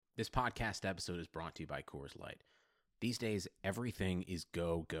This podcast episode is brought to you by Coors Light. These days, everything is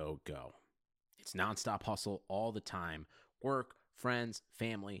go, go, go. It's nonstop hustle all the time. Work, friends,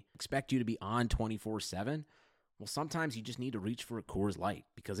 family expect you to be on 24/7. Well, sometimes you just need to reach for a Coors Light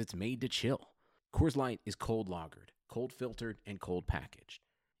because it's made to chill. Coors Light is cold lagered, cold filtered, and cold packaged.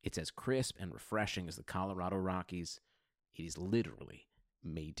 It's as crisp and refreshing as the Colorado Rockies. It is literally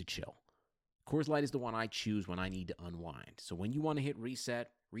made to chill. Coors Light is the one I choose when I need to unwind. So when you want to hit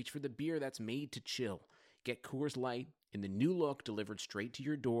reset, reach for the beer that's made to chill. Get Coors Light in the new look delivered straight to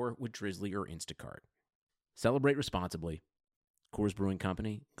your door with Drizzly or Instacart. Celebrate responsibly. Coors Brewing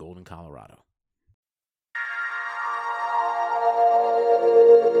Company, Golden, Colorado.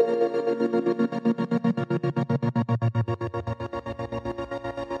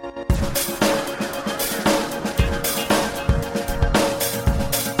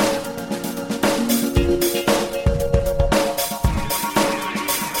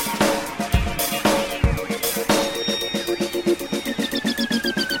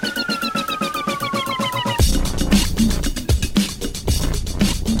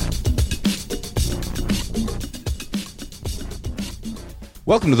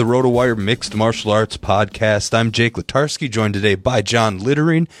 Welcome to the RotoWire Mixed Martial Arts Podcast. I'm Jake Latarski, joined today by John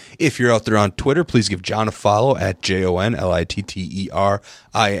Littering. If you're out there on Twitter, please give John a follow at JONLITTERINE.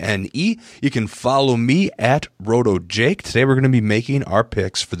 You can follow me at RotoJake. Today we're going to be making our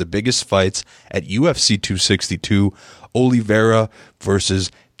picks for the biggest fights at UFC 262, Oliveira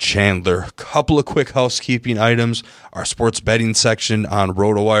versus Chandler. Couple of quick housekeeping items. Our sports betting section on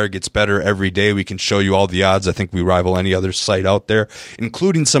RotoWire gets better every day. We can show you all the odds. I think we rival any other site out there,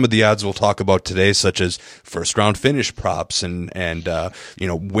 including some of the odds we'll talk about today, such as first round finish props and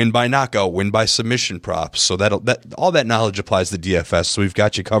win by knockout, win by submission props. So that all that knowledge applies to DFS. So we've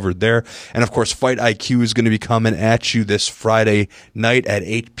got you covered there. And of course, Fight IQ is going to be coming at you this Friday night at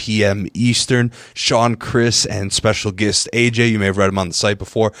 8 p.m. Eastern. Sean, Chris, and special guest AJ. You may have read them on the site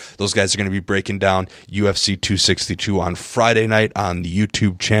before. Those guys are going to be breaking down UFC 262 on Friday night on the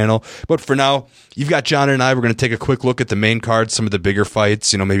YouTube channel. But for now, you've got John and I. We're going to take a quick look at the main card, some of the bigger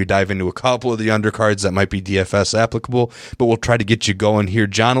fights, maybe dive into a couple of the undercards that might be DFS applicable, but we'll try to get you going here.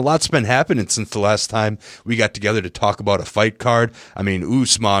 John, a lot's been happening since the last time we got together to talk about a fight card. I mean,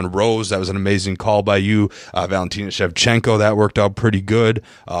 Usman, Rose, that was an amazing call by you. Valentina Shevchenko, that worked out pretty good.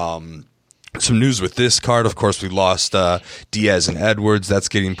 Some news with this card. Of course, we lost Diaz and Edwards. That's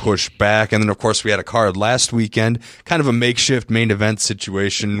getting pushed back. And then, of course, we had a card last weekend, kind of a makeshift main event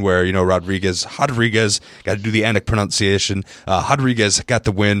situation where, Rodriguez, got to do the Anik pronunciation. Rodriguez got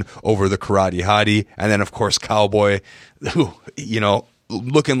the win over the Karate Hottie. And then, of course, Cowboy, who,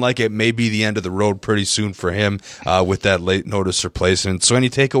 looking like it may be the end of the road pretty soon for him with that late notice replacement. So any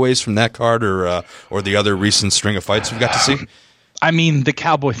takeaways from that card or the other recent string of fights we've got to see? I mean, the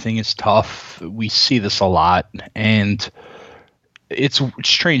Cowboy thing is tough. We see this a lot, and it's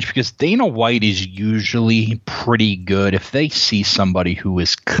strange because Dana White is usually pretty good if they see somebody who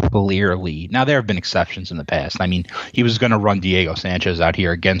is clearly – now, there have been exceptions in the past. I mean, he was going to run Diego Sanchez out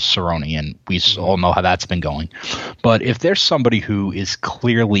here against Cerrone, and we all know how that's been going. But if there's somebody who is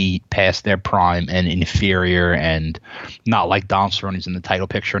clearly past their prime and inferior and not like Donald Cerrone's in the title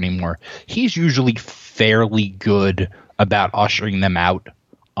picture anymore, he's usually fairly good about ushering them out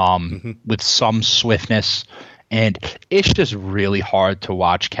with some swiftness. And it's just really hard to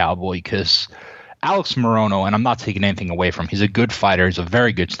watch Cowboy because Alex Morono, and I'm not taking anything away from him, he's a good fighter. He's a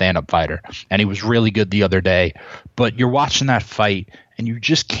very good stand-up fighter. And he was really good the other day. But you're watching that fight, and you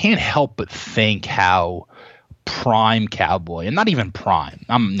just can't help but think how prime Cowboy, and not even prime.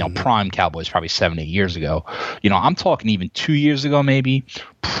 Prime Cowboy is probably 7-8 years ago. I'm talking even 2 years ago, maybe,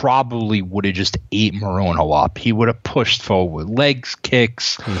 probably would have just ate Morono up. He would have pushed forward, legs,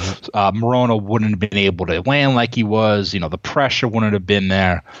 kicks. Morono wouldn't have been able to land like he was. The pressure wouldn't have been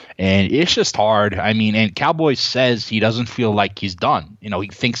there. And it's just hard. I mean, and Cowboy says he doesn't feel like he's done. He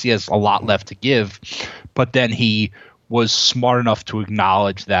thinks he has a lot left to give, but then he was smart enough to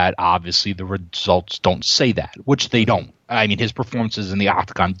acknowledge that obviously the results don't say that, which they don't. I mean, his performances in the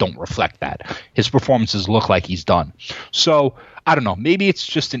octagon don't reflect that. His performances look like he's done. So, I don't know. Maybe it's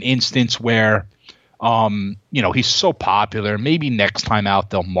just an instance where, he's so popular. Maybe next time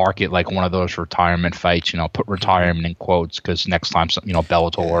out they'll mark it like one of those retirement fights, put retirement in quotes because next time,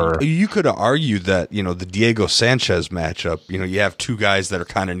 Bellator. You could argue that, the Diego Sanchez matchup, you have two guys that are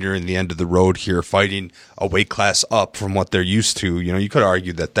kind of nearing the end of the road here fighting a weight class up from what they're used to. You could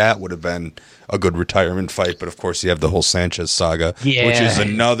argue that would have been a good retirement fight, but of course you have the whole Sanchez saga, which is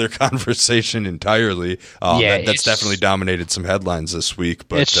another conversation entirely. That's definitely dominated some headlines this week.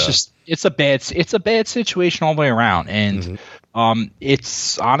 But it's a bad situation all the way around. And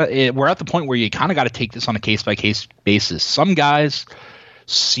We're at the point where you kind of got to take this on a case by case basis. Some guys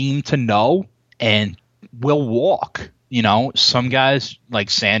seem to know and will walk. Some guys like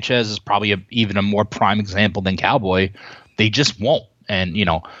Sanchez is probably even a more prime example than Cowboy. They just won't. And,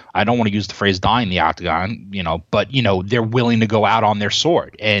 I don't want to use the phrase die in the octagon, but, they're willing to go out on their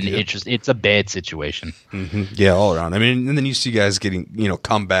sword. And it's a bad situation. Mm-hmm. Yeah, all around. I mean, and then you see guys getting,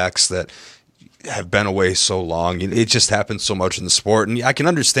 comebacks that have been away so long. It just happens so much in the sport. And I can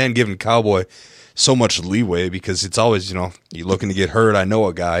understand giving Cowboy so much leeway because it's always, you're looking to get hurt. I know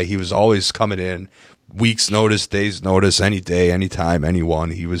a guy, he was always coming in. Weeks notice, days notice, any day, anytime,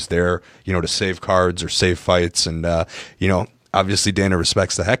 anyone. He was there, to save cards or save fights. And, obviously Dana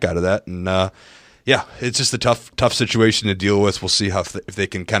respects the heck out of that. And, it's just a tough situation to deal with. We'll see if they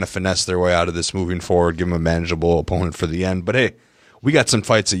can kind of finesse their way out of this moving forward, give them a manageable opponent for the end. But, hey, we got some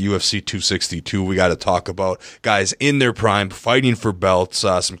fights at UFC 262 we got to talk about. Guys in their prime, fighting for belts,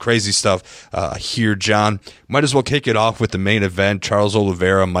 some crazy stuff here, John. Might as well kick it off with the main event. Charles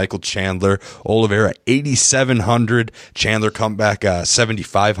Oliveira, Michael Chandler. Oliveira, 8,700. Chandler come back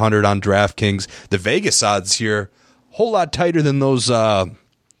 7,500 on DraftKings. The Vegas odds here, whole lot tighter than those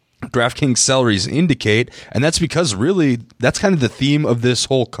DraftKings salaries indicate, and that's because really that's kind of the theme of this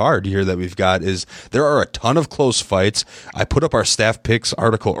whole card here that we've got is there are a ton of close fights. I put up our staff picks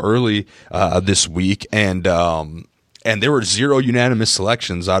article early this week, and there were 0 unanimous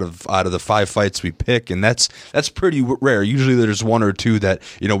selections out of the 5 fights we pick, and that's pretty rare. Usually there's 1 or 2 that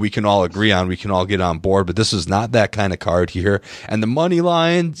we can all agree on, we can all get on board, but this is not that kind of card here. And the money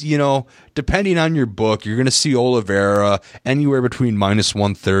lines, depending on your book, you're going to see Oliveira anywhere between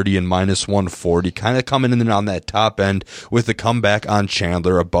 -130 and -140, kind of coming in on that top end with the comeback on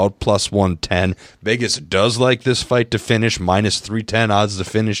Chandler, about +110. Vegas does like this fight to finish, -310 odds to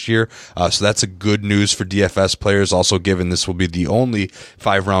finish here. So that's a good news for DFS players. Also, given this will be the only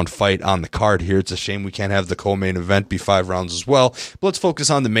 5-round fight on the card here, it's a shame we can't have the co-main event be 5 rounds as well. But let's focus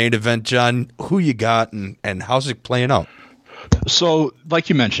on the main event, John. Who you got and how's it playing out? So, like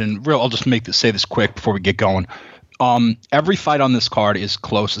you mentioned, I'll just say this quick before we get going. Every fight on this card is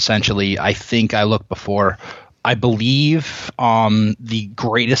close, essentially. I think I looked before. I believe the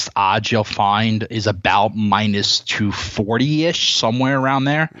greatest odds you'll find is about -240-ish, somewhere around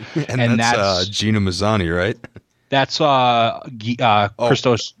there. And that's Gina Mazzani, right? That's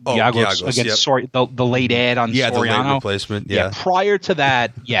Christos Giagos against the late ad on Soriano. The late replacement. Yeah. Prior to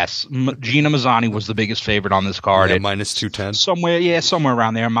that, yes, Gina Mazzani was the biggest favorite on this card. Yeah, -210. Somewhere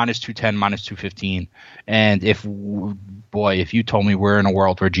around there, -210, -215. And if you told me we're in a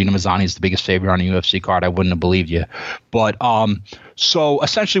world where Gina Mazzani is the biggest favorite on a UFC card, I wouldn't have believed you. But so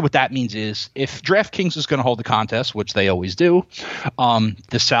essentially what that means is if DraftKings is going to hold the contest, which they always do,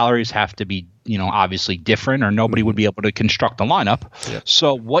 the salaries have to be obviously different or nobody would be able to construct a lineup. Yep.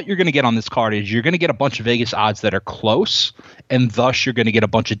 So what you're going to get on this card is you're going to get a bunch of Vegas odds that are close, and thus you're going to get a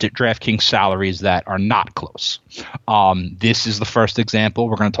bunch of DraftKings salaries that are not close. This is the first example.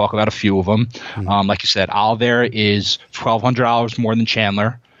 We're going to talk about a few of them. Like you said, Oliveira is $1,200 more than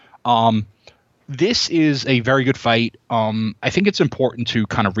Chandler. This is a very good fight. I think it's important to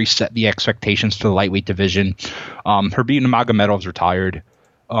kind of reset the expectations to the lightweight division. Khabib Nurmagomedov's retired.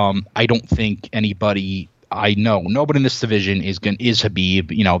 I don't think nobody in this division is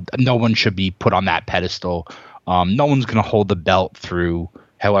Khabib. No one should be put on that pedestal. No one's going to hold the belt through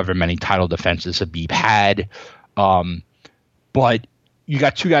however many title defenses Khabib had. But you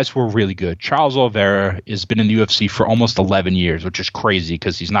got 2 guys who are really good. Charles Oliveira has been in the UFC for almost 11 years, which is crazy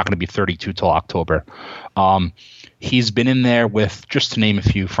because he's not going to be 32 till October. He's been in there with, just to name a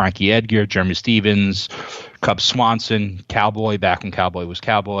few, Frankie Edgar, Jeremy Stevens, Cub Swanson, Cowboy, back when Cowboy was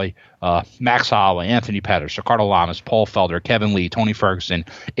Cowboy, Max Holloway, Anthony Pettis, Ricardo Lamas, Paul Felder, Kevin Lee, Tony Ferguson.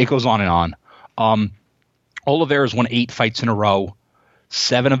 It goes on and on. Oliveira's won 8 fights in a row.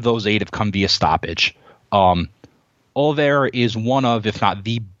 7 of those 8 have come via stoppage. Oliveira is one of, if not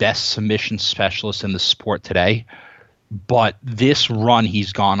the best submission specialist in the sport today. But this run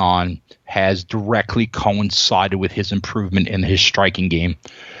he's gone on has directly coincided with his improvement in his striking game.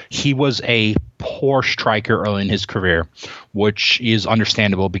 He was a poor striker early in his career, which is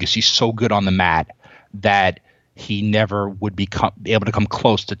understandable because he's so good on the mat that he never would be able to come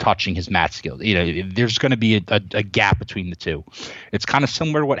close to touching his mat skills. There's going to be a gap between the two. It's kind of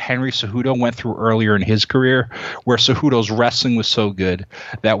similar to what Henry Cejudo went through earlier in his career, where Cejudo's wrestling was so good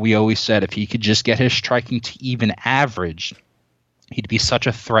that we always said if he could just get his striking to even average, he'd be such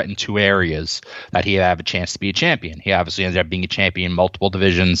a threat in 2 areas that he'd have a chance to be a champion. He obviously ended up being a champion in multiple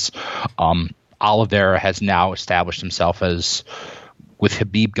divisions. Oliveira has now established himself as, with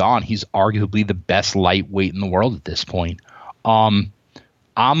Khabib gone, he's arguably the best lightweight in the world at this point.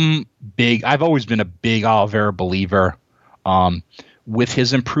 I'm big. I've always been a big Oliveira believer. With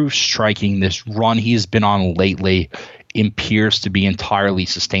his improved striking, this run he's been on lately appears to be entirely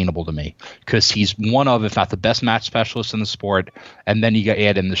sustainable to me because he's one of, if not the best match specialist in the sport, and then you got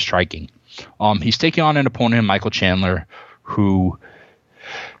add in the striking. He's taking on an opponent, Michael Chandler, who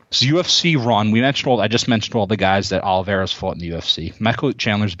his UFC run. I just mentioned all the guys that Oliveira's fought in the UFC. Michael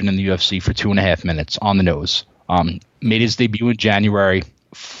Chandler's been in the UFC for 2.5 minutes on the nose. Made his debut in January,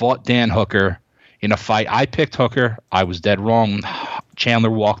 fought Dan Hooker in a fight. I picked Hooker. I was dead wrong. Chandler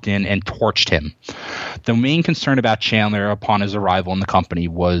walked in and torched him. The main concern about Chandler upon his arrival in the company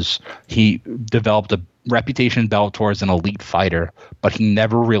was he developed a reputation in Bellator as an elite fighter, but he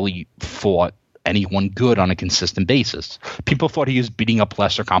never really fought anyone good on a consistent basis. People thought he was beating up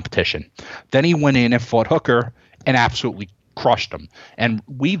lesser competition. Then he went in and fought Hooker and absolutely crushed him. And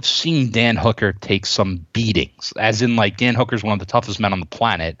we've seen Dan Hooker take some beatings, as in like Dan Hooker's one of the toughest men on the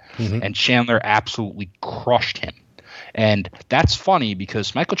planet, and Chandler absolutely crushed him. And that's funny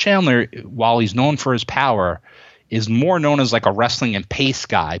because Michael Chandler, while he's known for his power, is more known as like a wrestling and pace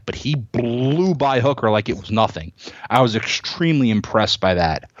guy, but he blew by Hooker like it was nothing. I was extremely impressed by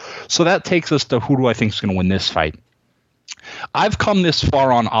that. So that takes us to who do I think is going to win this fight. I've come this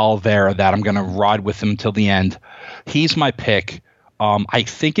far on Oliveira that I'm going to ride with him till the end. He's my pick. I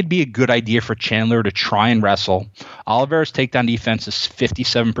think it'd be a good idea for Chandler to try and wrestle. Oliveira's takedown defense is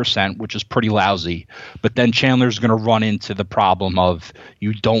 57%, which is pretty lousy. But then Chandler's going to run into the problem of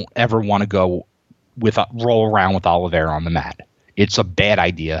you don't ever want to go roll around with Oliveira on the mat. It's a bad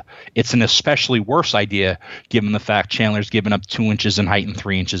idea. It's an especially worse idea given the fact Chandler's given up 2 inches in height and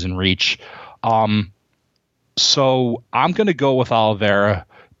 3 inches in reach. So I'm going to go with Oliveira.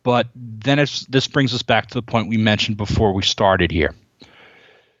 But then this brings us back to the point we mentioned before we started here.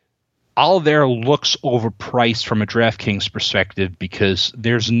 Oliveira looks overpriced from a DraftKings perspective because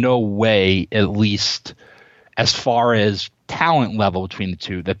there's no way, at least as far as talent level between the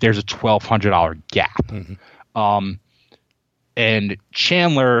two, that there's a $1,200 gap. And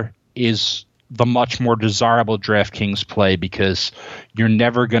Chandler is the much more desirable DraftKings play because you're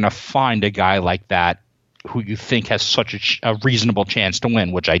never going to find a guy like that who you think has such a reasonable chance to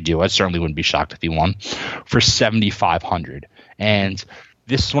win, which I do. I certainly wouldn't be shocked if he won, for $7,500. And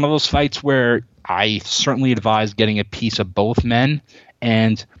this is one of those fights where I certainly advise getting a piece of both men.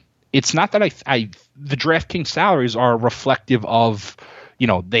 And it's not that the DraftKings salaries are reflective of,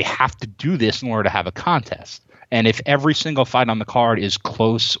 they have to do this in order to have a contest. And if every single fight on the card is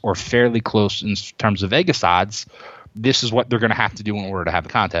close or fairly close in terms of Vegas odds, this is what they're going to have to do in order to have a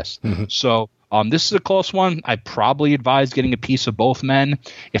contest. So this is a close one. I probably advise getting a piece of both men.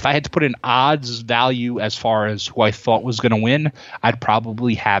 If I had to put an odds value as far as who I thought was going to win, I'd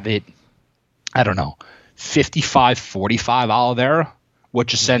probably have it, 55-45 Oliveira,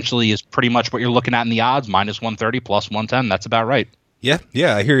 which essentially is pretty much what you're looking at in the odds, minus 130, plus 110. That's about right. Yeah,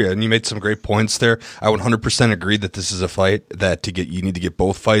 I hear you. And you made some great points there. I 100% agree that this is a fight that you need to get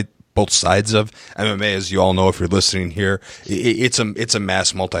both sides of MMA, as you all know if you're listening here. It's a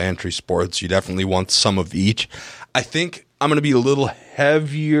mass multi-entry sport, so you definitely want some of each. I think I'm going to be a little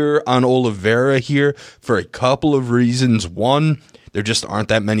heavier on Oliveira here for a couple of reasons. One, there just aren't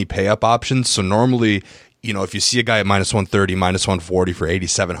that many pay-up options, so normally, if you see a guy at minus 130, minus 140 for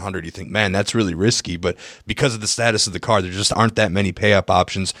 8,700, you think, man, that's really risky. But because of the status of the card, there just aren't that many pay-up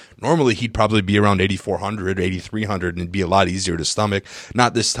options. Normally, he'd probably be around 8,400, 8,300, and it'd be a lot easier to stomach.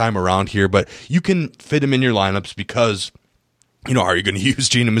 Not this time around here, but you can fit him in your lineups because, are you going to use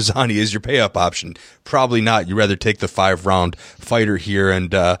Gina Mazany as your pay-up option? Probably not. You'd rather take the 5-round fighter here.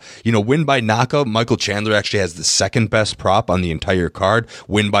 And, win by knockout, Michael Chandler actually has the second best prop on the entire card.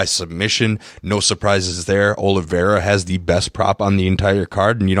 Win by submission, no surprises there. Oliveira has the best prop on the entire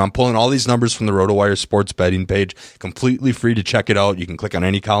card. And, I'm pulling all these numbers from the RotoWire sports betting page. Completely free to check it out. You can click on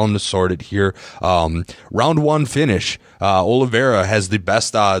any column to sort it here. Round one finish. Oliveira has the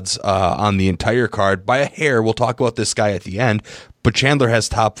best odds on the entire card by a hair. We'll talk about this guy at the end. But Chandler has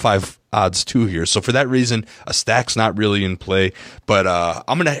top 5 odds too here. So for that reason, a stack's not really in play. But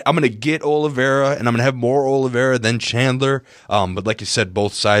I'm gonna get Oliveira, and I'm gonna have more Oliveira than Chandler. But like you said,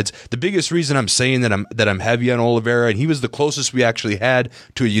 both sides. The biggest reason I'm saying that I'm heavy on Oliveira, and he was the closest we actually had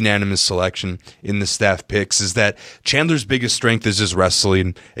to a unanimous selection in the staff picks, is that Chandler's biggest strength is his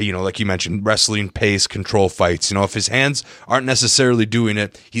wrestling. Like you mentioned, wrestling, pace, control fights. If his hands aren't necessarily doing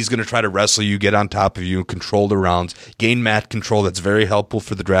it, he's gonna try to wrestle you, get on top of you, control the rounds, gain mat control. That's very helpful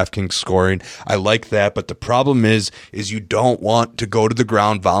for the DraftKings scoring. I like that, but the problem is you don't want to go to the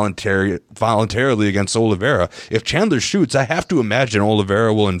ground voluntarily against Oliveira. If Chandler shoots, I have to imagine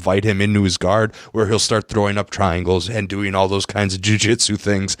Oliveira will invite him into his guard, where he'll start throwing up triangles and doing all those kinds of jiu-jitsu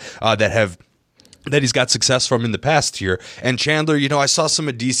things that he's got success from in the past here. And Chandler, I saw some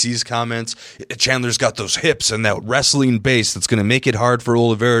of DC's comments. Chandler's got those hips and that wrestling base that's going to make it hard for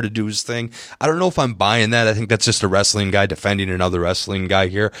Oliveira to do his thing. I don't know if I'm buying that. I think that's just a wrestling guy defending another wrestling guy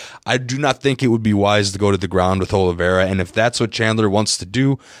here. I do not think it would be wise to go to the ground with Oliveira. And if that's what Chandler wants to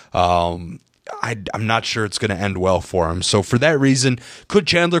do, I'm not sure it's going to end well for him. So for that reason, could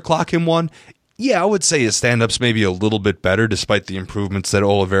Chandler clock him one? Yeah, I would say his stand-up's maybe a little bit better despite the improvements that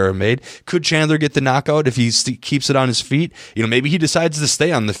Oliveira made. Could Chandler get the knockout if he keeps it on his feet? Maybe he decides to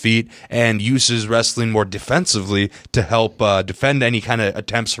stay on the feet and uses wrestling more defensively to help defend any kind of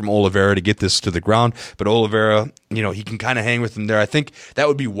attempts from Oliveira to get this to the ground. But Oliveira, he can kind of hang with him there. I think that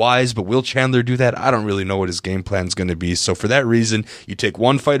would be wise, but will Chandler do that? I don't really know what his game plan is going to be. So for that reason, you take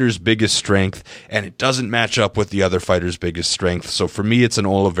one fighter's biggest strength, and it doesn't match up with the other fighter's biggest strength. So for me, it's an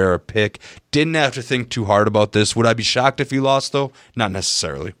Oliveira pick. Didn't have to think too hard about this. Would I be shocked if he lost, though? Not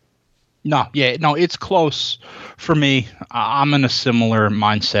necessarily. No, it's close for me. I'm in a similar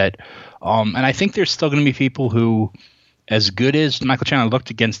mindset. And I think there's still going to be people who, as good as Michael Chandler looked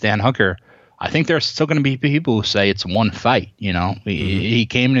against Dan Hooker, I think there's still going to be people who say it's one fight. He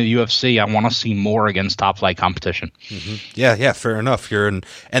came to the UFC. I want to see more against top flight competition. Mm-hmm. Yeah, fair enough here.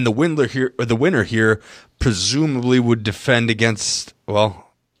 And the winner here presumably would defend against,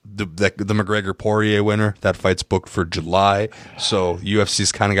 the McGregor Poirier winner. That fight's booked for July, so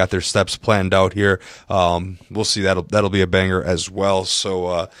UFC's kind of got their steps planned out here. We'll see. That'll be a banger as well. So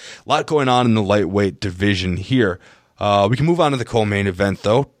a lot going on in the lightweight division here. We can move on to the co-main event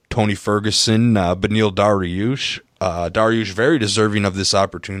though. Tony Ferguson, Beneil Dariush. Dariush very deserving of this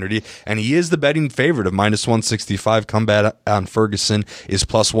opportunity, and he is the betting favorite of -165. Comeback on Ferguson is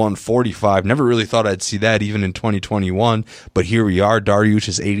 +145. Never really thought I'd see that even in 2021, but here we are. Dariush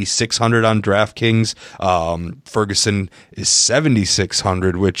is 8,600 on DraftKings. Ferguson is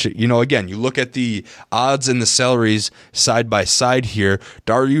 7,600, which, again, you look at the odds and the salaries side by side here.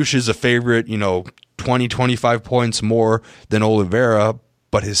 Dariush is a favorite, 20, 25 points more than Oliveira,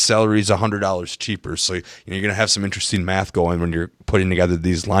 but his salary is $100 cheaper. So you're going to have some interesting math going when you're putting together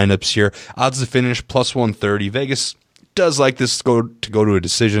these lineups here. Odds to finish +130. Vegas does like this to go to a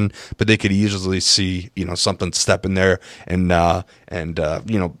decision, but they could easily see something step in there and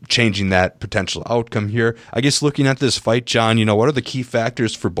changing that potential outcome here. I guess looking at this fight, John, what are the key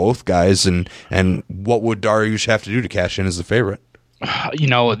factors for both guys, and what would Dariush have to do to cash in as the favorite?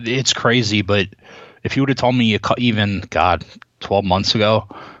 It's crazy, but if you would have told me 12 months ago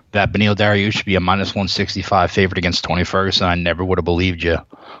that Beneil Dariush should be a -165 favorite against Tony Ferguson, I never would have believed you.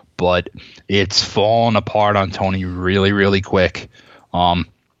 But it's fallen apart on Tony really, really quick.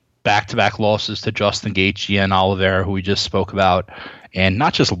 Back-to-back losses to Justin Gaethje and Oliveira, who we just spoke about, and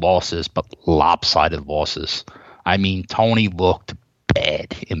not just losses, but lopsided losses. I mean, Tony looked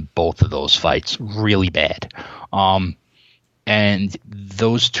bad in both of those fights, really bad. And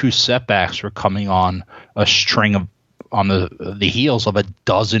those two setbacks were coming on a string of on the heels of a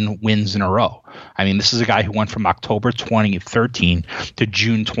dozen wins in a row. I mean, this is a guy who went from October 2013 to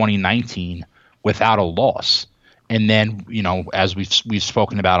June 2019 without a loss. And then, as we've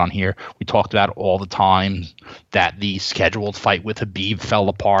spoken about on here, we talked about all the time that the scheduled fight with Khabib fell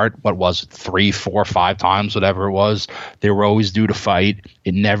apart. What was it, 3, 4, 5 times, whatever it was. They were always due to fight.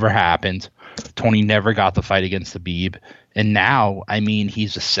 It never happened. Tony never got the fight against Khabib. And now, I mean,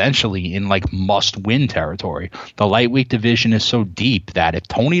 he's essentially in must-win territory. The lightweight division is so deep that if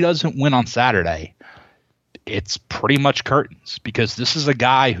Tony doesn't win on Saturday, it's pretty much curtains, because this is a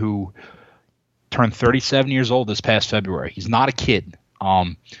guy who turned 37 years old this past February. He's not a kid.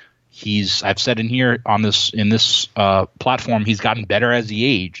 I've said in here in this platform, he's gotten better as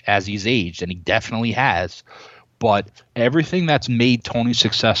he's aged, and he definitely has. But everything that's made Tony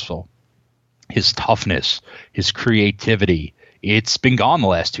successful, his toughness, his creativity, it's been gone the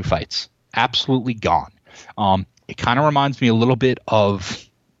last 2 fights. Absolutely gone. It kind of reminds me a little bit of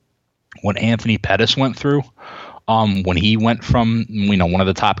what Anthony Pettis went through when he went from one of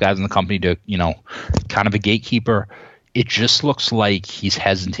the top guys in the company to kind of a gatekeeper. It just looks like he's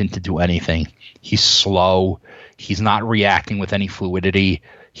hesitant to do anything. He's slow. He's not reacting with any fluidity.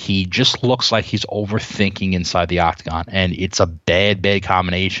 He just looks like he's overthinking inside the octagon, and it's a bad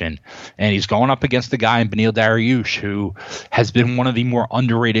combination. And he's going up against a guy in Beneil Dariush, who has been one of the more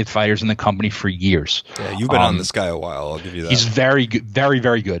underrated fighters in the company for years. Yeah, you've been on this guy a while. I'll give you that. He's very good, very,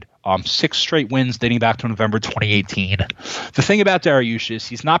 very good. 6 straight wins dating back to November 2018. The thing about Dariush is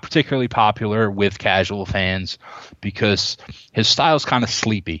he's not particularly popular with casual fans because his style is kind of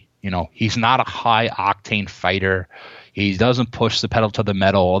sleepy. He's not a high octane fighter. He doesn't push the pedal to the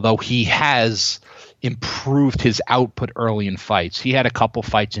metal, although he has improved his output early in fights. He had a couple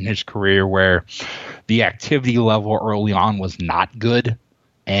fights in his career where the activity level early on was not good,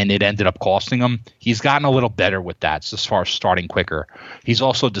 and it ended up costing him. He's gotten a little better with that as far as starting quicker. He's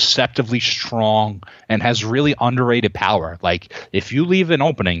also deceptively strong and has really underrated power. Like, if you leave an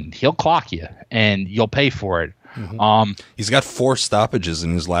opening, he'll clock you, and you'll pay for it. Mm-hmm. He's got 4 stoppages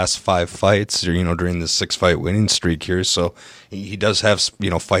in his last 5 fights, during this 6-fight winning streak here. So he does have,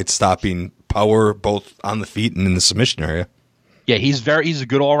 fight stopping power both on the feet and in the submission area. Yeah, he's a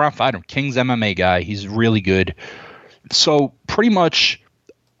good all around fighter. King's MMA guy. He's really good. So pretty much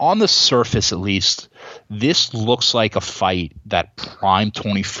on the surface, at least, this looks like a fight that prime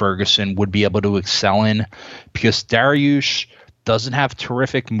Tony Ferguson would be able to excel in because Dariush doesn't have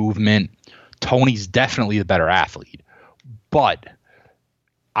terrific movement. Tony's definitely the better athlete. But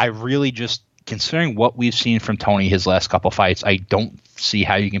I really just, considering what we've seen from Tony his last couple fights, I don't see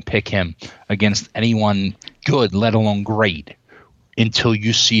how you can pick him against anyone good, let alone great, until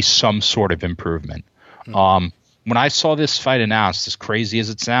you see some sort of improvement. When I saw this fight announced, as crazy as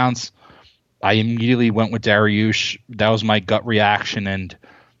it sounds, I immediately went with Dariush. That was my gut reaction, and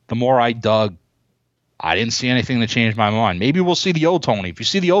the more I dug, I didn't see anything that changed my mind. Maybe we'll see the old Tony. If you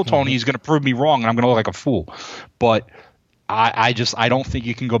see the old Tony, he's going to prove me wrong, and I'm going to look like a fool. But I don't think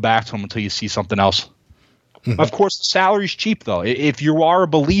you can go back to him until you see something else. Of course, the salary's cheap, though. If you are a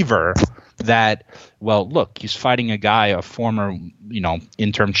believer that, well, look, he's fighting a guy, a former,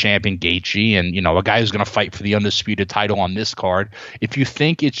 interim champion, Gaethje, and, a guy who's going to fight for the undisputed title on this card. If you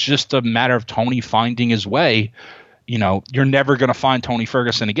think it's just a matter of Tony finding his way, you're never going to find Tony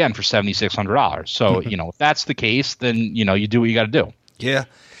Ferguson again for $7,600. So, if that's the case, then, you do what you got to do. Yeah.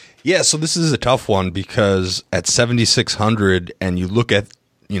 Yeah. So this is a tough one because at 7,600 and you look at,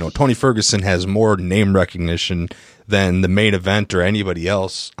 Tony Ferguson has more name recognition than the main event or anybody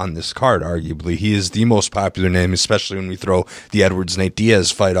else on this card, arguably. He is the most popular name, especially when we throw the Edwards-Nate Diaz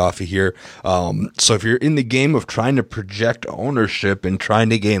fight off of here. So if you're in the game of trying to project ownership and trying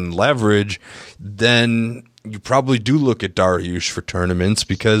to gain leverage, then you probably do look at Dariush for tournaments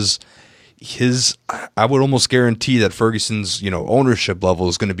because I would almost guarantee that Ferguson's, ownership level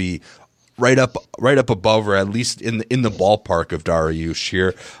is going to be right up above, or at least in the ballpark of Dariush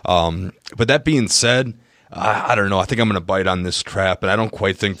here. But that being said, I don't know. I think I'm going to bite on this trap, and I don't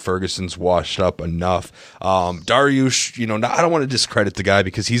quite think Ferguson's washed up enough. Dariush, I don't want to discredit the guy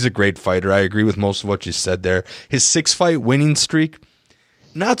because he's a great fighter. I agree with most of what you said there. His 6-fight winning streak,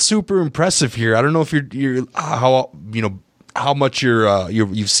 not super impressive here. I don't know if how much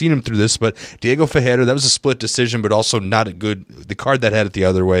you've seen him through this, but Diego Ferreira, that was a split decision, but also not a good. The card that had it the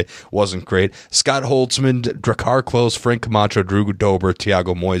other way wasn't great. Scott Holtzman, Drakkar Klose, Frank Camacho, Drew Dober,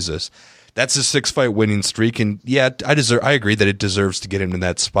 Thiago Moises. That's a 6-fight winning streak, and yeah, I agree that it deserves to get him in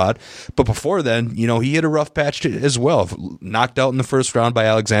that spot. But before then, he hit a rough patch as well. Knocked out in the first round by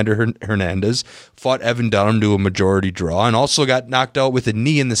Alexander Hernandez, fought Evan Dunham to a majority draw, and also got knocked out with a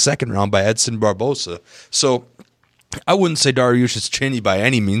knee in the second round by Edson Barbosa. So I wouldn't say Dariush is chinny by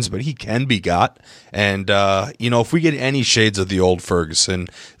any means, but he can be got. And, if we get any shades of the old Ferguson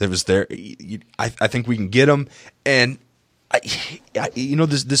that was there, I think we can get him. And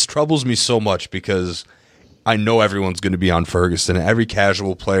this troubles me so much because I know everyone's going to be on Ferguson. Every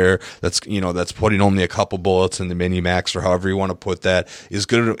casual player that's putting only a couple bullets in the mini max or however you want to put that is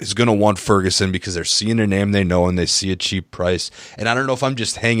going to want Ferguson because they're seeing a name they know and they see a cheap price. And I don't know if I'm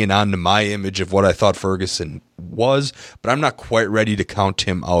just hanging on to my image of what I thought Ferguson was, but I'm not quite ready to count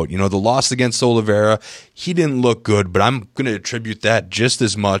him out. The loss against Oliveira, he didn't look good, but I'm going to attribute that just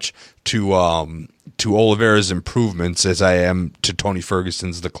as much to Oliveira's improvements as I am to Tony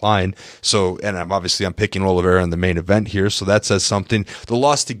Ferguson's decline. So, and I'm picking Oliveira in the main event here, so that says something. The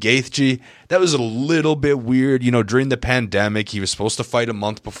loss to Gaethje, that was a little bit weird. During the pandemic, he was supposed to fight a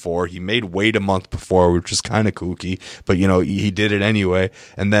month before. He made weight a month before, which was kind of kooky, but he did it anyway.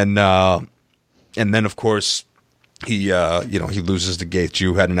 And then of course, he loses to Gaethje,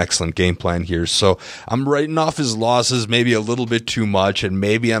 who had an excellent game plan here. So I'm writing off his losses maybe a little bit too much, and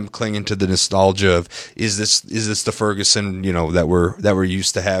maybe I'm clinging to the nostalgia of is this the Ferguson that we're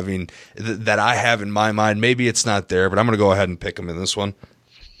used to having, that I have in my mind. Maybe it's not there, but I'm going to go ahead and pick him in this one.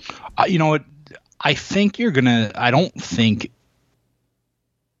 You know what? I think I don't think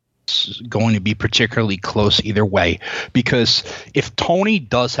it's going to be particularly close either way, because if Tony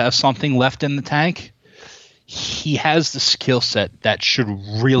does have something left in the tank, he has the skill set that should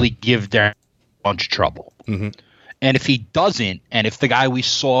really give Darren a bunch of trouble. Mm-hmm. And if he doesn't, and if the guy we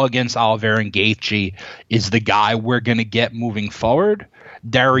saw against Oliveira and Gaethje is the guy we're going to get moving forward,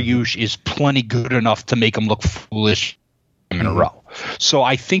 Dariush is plenty good enough to make him look foolish in a row. So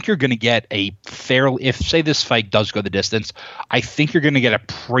I think you're going to get a fairly, if say this fight does go the distance, I think you're going to get a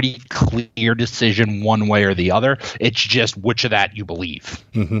pretty clear decision one way or the other. It's just which of that you believe.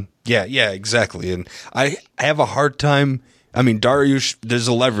 Mm-hmm. Yeah, exactly. And I have a hard time. I mean, Dariush, there's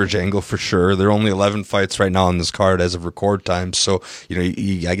a leverage angle for sure. There are only 11 fights right now on this card as of record time. So,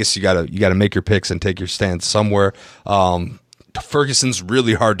 I guess you gotta make your picks and take your stance somewhere. Ferguson's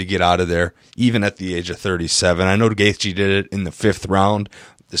really hard to get out of there, even at the age of 37. I know Gaethje did it in the 5th round.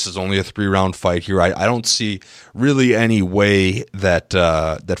 This is only a 3-round fight here. I don't see really any way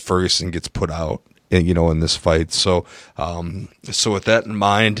that Ferguson gets put out, in this fight. So with that in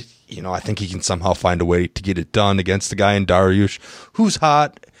mind, I think he can somehow find a way to get it done against the guy in Dariush, who's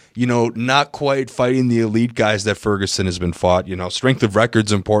hot, not quite fighting the elite guys that Ferguson has been fought. Strength of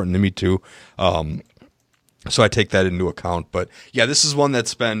record's important to me too. So I take that into account. But yeah, this is one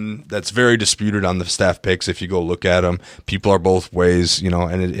that's very disputed on the staff picks. If you go look at them, people are both ways,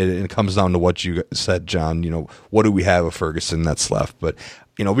 and it comes down to what you said, John. What do we have of Ferguson that's left? But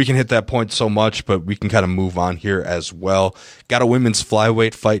we can hit that point so much, but we can kind of move on here as well. Got a women's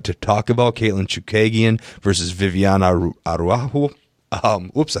flyweight fight to talk about. Katlyn Chookagian versus Viviane Araújo.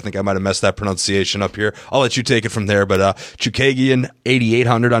 Oops, I think I might have messed that pronunciation up here. I'll let you take it from there. But Chookagian,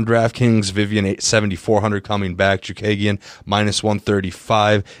 8,800 on DraftKings. Vivian, 7,400 coming back. Chookagian, minus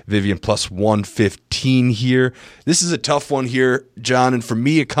 135. Vivian, plus 115 here. This is a tough one here, John. And for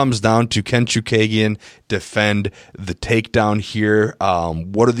me, it comes down to, can Chookagian defend the takedown here?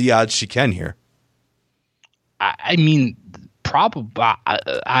 What are the odds she can here? I mean, probably.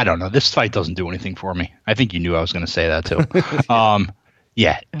 I don't know. This fight doesn't do anything for me. I think you knew I was going to say that too.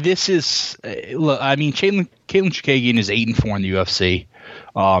 Yeah, this is. Look, I mean, Katlyn Chookagian is 8-4 in the UFC.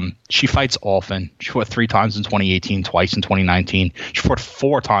 She fights often. She fought 3 times in 2018, twice in 2019. She fought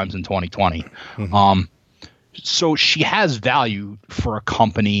 4 times in 2020. Mm-hmm. So she has value for a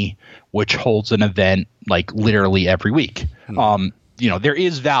company which holds an event like literally every week. Mm-hmm. There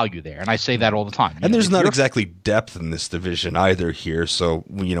is value there, and I say that all the time. And there's not exactly depth in this division either here. So,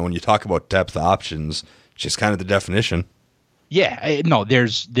 when you talk about depth options, it's just kind of the definition. Yeah, no,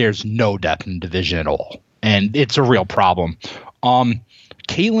 there's no depth in the division at all, and it's a real problem.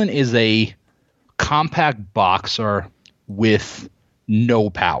 Katlyn is a compact boxer with no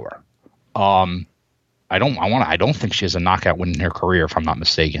power. I don't think she has a knockout win in her career, if I'm not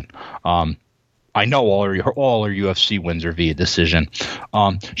mistaken. I know all her UFC wins are via decision.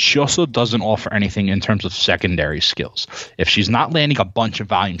 She also doesn't offer anything in terms of secondary skills. If she's not landing a bunch of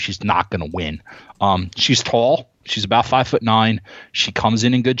volume, she's not going to win. She's tall. She's about 5'9". She comes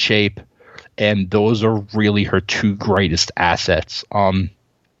in good shape, and those are really her 2 greatest assets.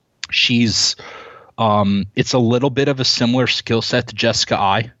 It's a little bit of a similar skill set to Jessica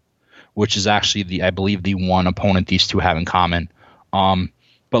Eye, which is actually I believe the one opponent these two have in common. But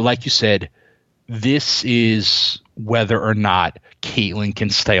like you said, this is whether or not Katlyn can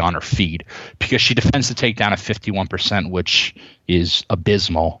stay on her feet, because she defends the takedown at 51%, which is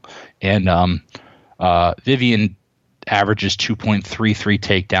abysmal. And Vivian averages 2.33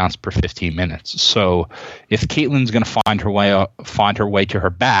 takedowns per 15 minutes. So if Katlyn's going to find her way to her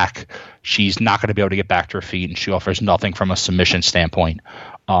back, she's not going to be able to get back to her feet, and she offers nothing from a submission standpoint.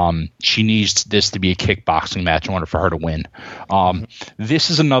 She needs this to be a kickboxing match in order for her to win. This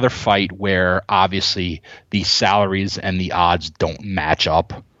is another fight where obviously the salaries and the odds don't match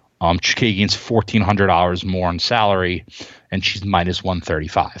up. Chookagian's $1,400 more in salary, and she's minus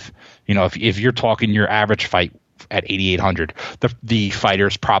 135. If you're talking your average fight at 8,800, the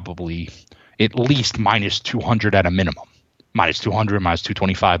fighter's probably at least minus 200 at a minimum. Minus 200, minus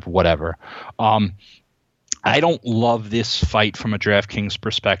 225, whatever. I don't love this fight from a DraftKings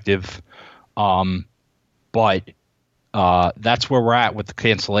perspective, but that's where we're at with the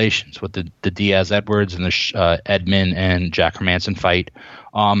cancellations, with the Diaz-Edwards and the Edmond and Jack Hermanson fight.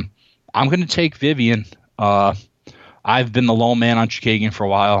 I'm going to take Vivian. I've been the low man on Chookagian for a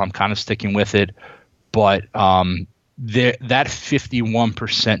while. I'm kind of sticking with it. But that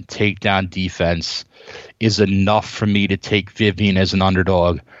 51% takedown defense is enough for me to take Vivian as an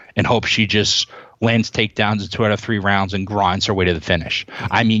underdog and hope she just lands takedowns in 2 out of 3 rounds and grinds her way to the finish.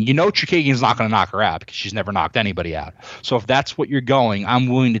 I mean, Chookagian's not going to knock her out because she's never knocked anybody out. So if that's what you're going, I'm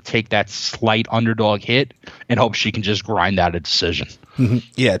willing to take that slight underdog hit and hope she can just grind out a decision.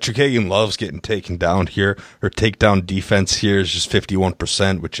 Yeah, Chookagian loves getting taken down here. Her takedown defense here is just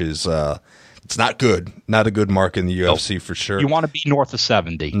 51%, which is It's not good. Not a good mark in the UFC for sure. You want to be north of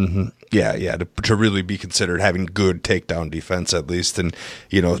 70. Mm-hmm. Yeah, to really be considered having good takedown defense at least. And,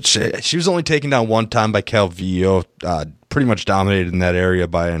 she was only taken down one time by Calvillo, pretty much dominated in that area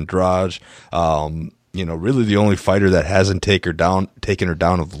by Andrade. Really the only fighter that hasn't taken her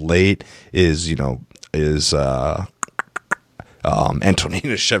down of late is Antonina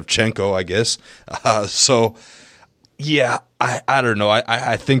Shevchenko, I guess. Yeah, I don't know.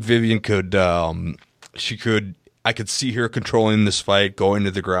 I think Vivian could, I could see her controlling this fight, going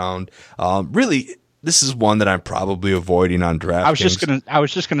to the ground. Really, this is one that I'm probably avoiding on DraftKings. I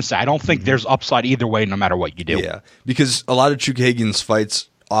was just gonna say, I don't think there's upside either way, no matter what you do. Yeah, because a lot of Chookagian's fights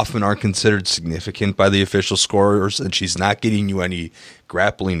often aren't considered significant by the official scorers, and she's not getting you any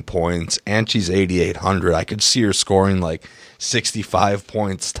grappling points, and she's 8,800. I could see her scoring like 65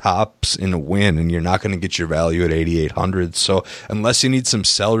 points tops in a win, and you're not going to get your value at 8,800. So unless you need some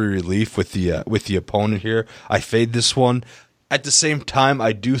salary relief with the opponent here, I fade this one. At the same time,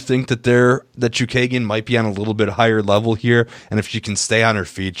 I do think that Chookagian might be on a little bit higher level here, and if she can stay on her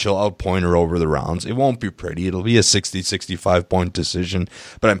feet, she'll outpoint her over the rounds. It won't be pretty. It'll be a 60-65 point decision,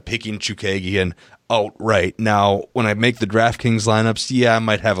 but I'm picking Chookagian outright. Now, when I make the DraftKings lineups, I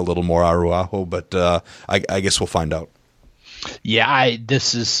might have a little more Araujo, but I guess we'll find out. Yeah,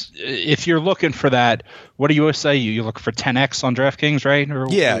 this is, if you're looking for that, what do you always say? You look for 10x on DraftKings, right? Or,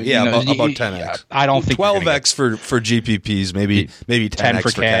 about 10x. I don't think 12x for GPPs, maybe 10x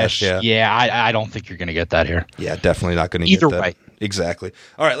for cash. I don't think you're going to get that here. Yeah, definitely not going to get that. Either way. Exactly.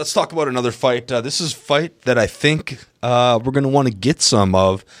 All right, let's talk about another fight. This is a fight that I think we're going to want to get some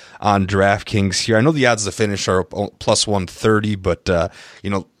of on DraftKings here. I know the odds to finish are plus 130, but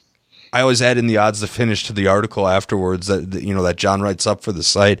I always add in the odds to finish to the article afterwards that John writes up for the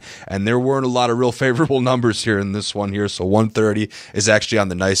site, and there weren't a lot of real favorable numbers here in this one here, so 130 is actually on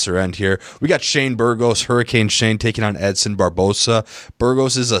the nicer end here. We got Shane Burgos, Hurricane Shane, taking on Edson Barboza.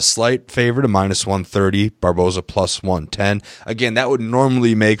 Burgos is a slight favorite, a minus 130, Barboza plus 110. Again, that would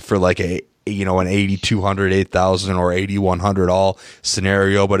normally make for like an 8,200, 8,000, or 8,100 all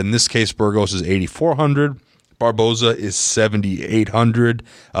scenario, but in this case, Burgos is 8,400. Barboza is 7,800.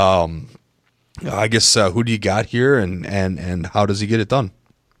 I guess who do you got here, and how does he get it done?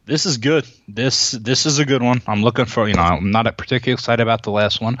 This is good. This is a good one. I'm looking for. I'm not particularly excited about the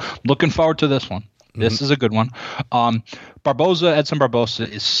last one. Looking forward to this one. This is a good one. Edson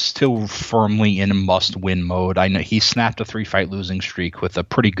Barboza is still firmly in must-win mode. I know he snapped a 3-fight losing streak with a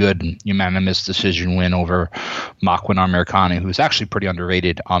pretty good unanimous decision win over Makwan Amirkhani, who's actually pretty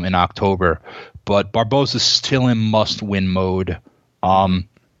underrated in October. But Barboza's still in must-win mode.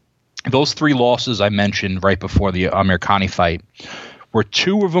 Those 3 losses I mentioned right before the Amirkhani fight, where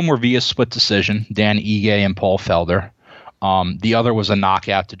 2 of them were via split decision, Dan Ige and Paul Felder. The other was a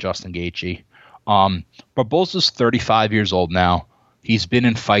knockout to Justin Gaethje. Barboza's 35 years old now. He's been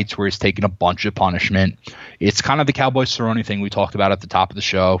in fights where he's taken a bunch of punishment. It's kind of the Cowboy Cerrone thing we talked about at the top of the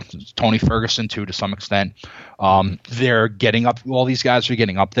show. Tony Ferguson, too, to some extent. They're getting up. All these guys are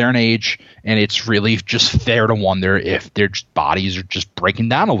getting up there in age, and it's really just fair to wonder if their bodies are just breaking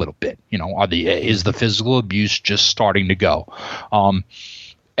down a little bit. Is the physical abuse just starting to go?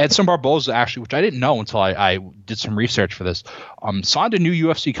 Edson Barboza, actually, which I didn't know until I did some research for this, signed a new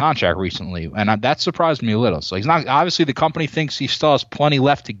UFC contract recently, and that surprised me a little. So he's not, obviously the company thinks he still has plenty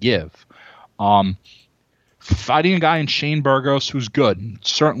left to give. Fighting a guy in Shane Burgos, who's good,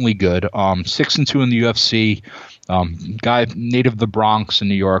 certainly good, 6-2 in the UFC, guy native of the Bronx in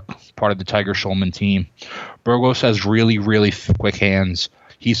New York, part of the Tiger Schulman team. Burgos has really, really quick hands.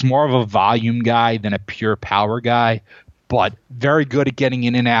 He's more of a volume guy than a pure power guy, but very good at getting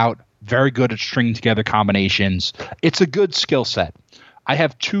in and out, very good at stringing together combinations. It's a good skill set. I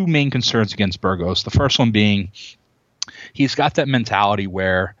have 2 main concerns against Burgos. The first one being he's got that mentality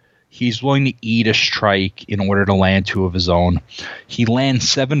where he's willing to eat a strike in order to land 2 of his own. He lands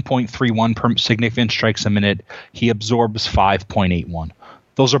 7.31 per significant strikes a minute. He absorbs 5.81.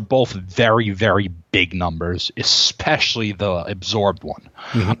 Those are both very, very big numbers, especially the absorbed one.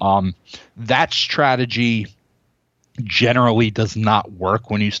 Mm-hmm. That strategy generally does not work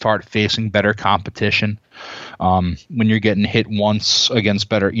when you start facing better competition. When you're getting hit once against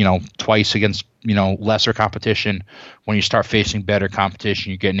better, twice against, lesser competition. When you start facing better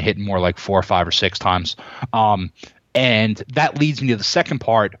competition, you're getting hit more like 4 or 5 or 6 times. And that leads me to the second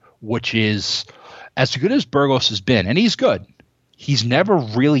part, which is as good as Burgos has been, and he's good. He's never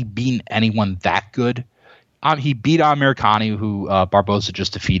really beaten anyone that good. He beat Amirkhani, who Barboza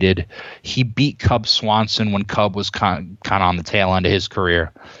just defeated. He beat Cub Swanson when Cub was kind of on the tail end of his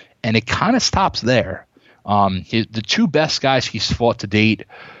career. And it kind of stops there. The 2 best guys he's fought to date,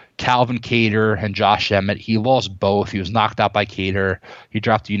 Calvin Kattar and Josh Emmett. He lost both. He was knocked out by Kattar. He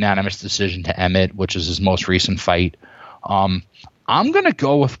dropped a unanimous decision to Emmett, which is his most recent fight. I'm going to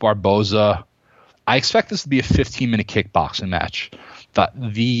go with Barboza. I expect this to be a 15-minute kickboxing match.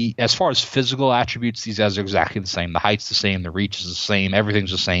 As far as physical attributes, these guys are exactly the same. The height's the same. The reach is the same.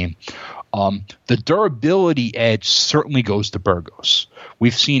 Everything's the same. The durability edge certainly goes to Burgos.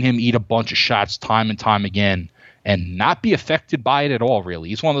 We've seen him eat a bunch of shots time and time again and not be affected by it at all, really.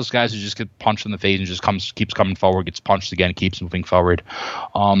 He's one of those guys who just gets punched in the face and just keeps coming forward, gets punched again, keeps moving forward.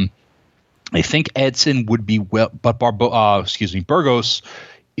 I think Edson would be but Burgos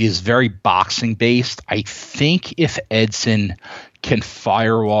is very boxing based. I think if Edson can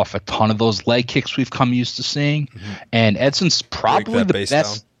fire off a ton of those leg kicks we've come used to seeing, and Edson's probably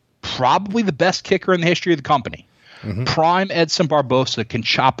the best kicker in the history of the company. Prime Edson Barboza can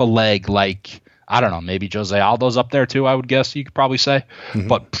chop a leg like, I don't know, maybe Jose Aldo's up there too, I would guess you could probably say.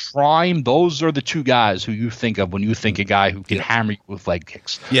 But prime, those are the two guys who you think of when you think a guy who can hammer you with leg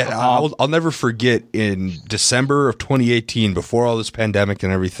kicks. Yeah, I'll never forget in December of 2018, before all this pandemic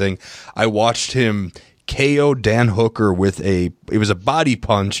and everything, I watched him KO Dan Hooker with it was a body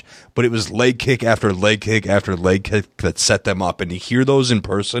punch, but it was leg kick after leg kick after leg kick that set them up. And to hear those in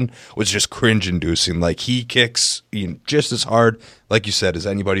person was just cringe inducing. Like, he kicks just as hard, like you said, as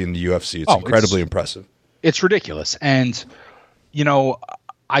anybody in the UFC. It's incredibly impressive. It's ridiculous. And,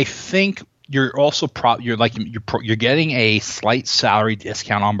 I think you're also you're getting a slight salary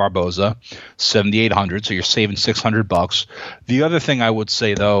discount on Barboza, $7,800. So you're saving $600. The other thing I would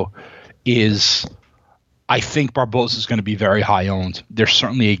say though is, I think Barboza is going to be very high owned. There's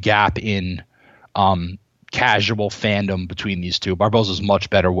certainly a gap in casual fandom between these two. Barboza is much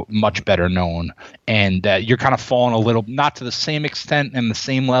better known, and you're kind of falling a little, not to the same extent and the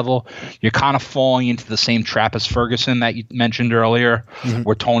same level. You're kind of falling into the same trap as Ferguson that you mentioned earlier,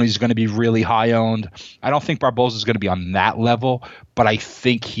 where Tony's going to be really high owned. I don't think Barboza is going to be on that level, but I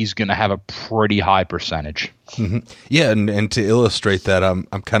think he's going to have a pretty high percentage. Yeah, and to illustrate that, I'm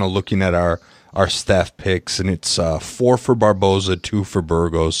kind of looking at our staff picks, and it's 4 for Barboza, 2 for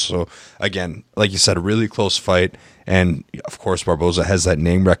Burgos. So again, like you said, a really close fight, and of course Barboza has that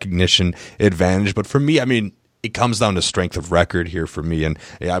name recognition advantage. But for me, I mean, it comes down to strength of record here for me. And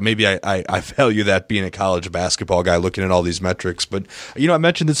yeah, maybe I value that being a college basketball guy looking at all these metrics. But, I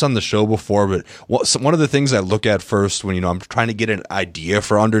mentioned this on the show before, but one of the things I look at first when, I'm trying to get an idea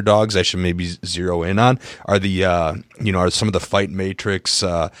for underdogs I should maybe zero in on are are some of the fight matrix.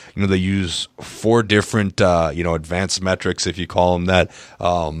 They use 4 different, advanced metrics, if you call them that,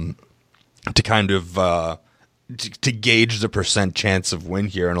 to kind of, to gauge the percent chance of win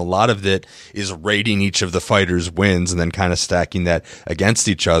here. And a lot of it is rating each of the fighters' wins and then kind of stacking that against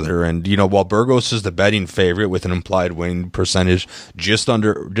each other. And, while Burgos is the betting favorite with an implied win percentage just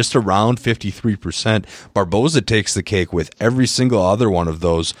around 53%, Barboza takes the cake with every single other one of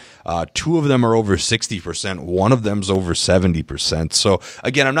those. 2 of them are over 60%. One of them's over 70%. So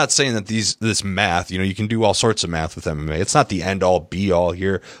again, I'm not saying that this math, you can do all sorts of math with MMA. It's not the end all be all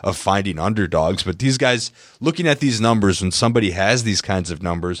here of finding underdogs, but these guys, looking at these numbers, when somebody has these kinds of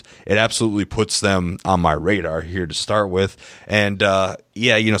numbers, it absolutely puts them on my radar here to start with. And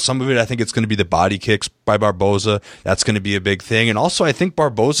some of it, I think it's going to be the body kicks by Barboza. That's going to be a big thing. And also, I think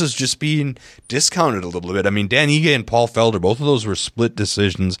Barboza's just being discounted a little bit. I mean, Dan Ige and Paul Felder, both of those were split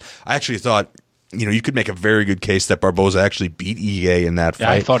decisions. I actually thought, you could make a very good case that Barboza actually beat Ige in that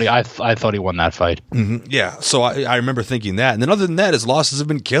fight. Yeah, I thought he won that fight. Yeah, so I remember thinking that. And then other than that, his losses have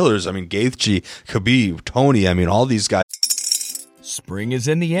been killers. I mean, Gaethje, Khabib, Tony, all these guys. Spring is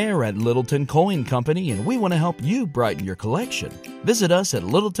in the air at Littleton Coin Company, and we want to help you brighten your collection. Visit us at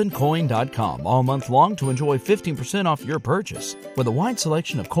littletoncoin.com all month long to enjoy 15% off your purchase. With a wide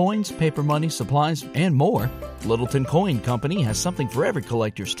selection of coins, paper money, supplies, and more, Littleton Coin Company has something for every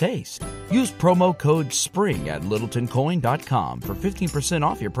collector's taste. Use promo code SPRING at littletoncoin.com for 15%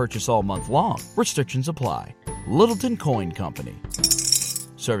 off your purchase all month long. Restrictions apply. Littleton Coin Company.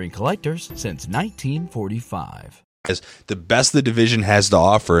 Serving collectors since 1945. The best the division has to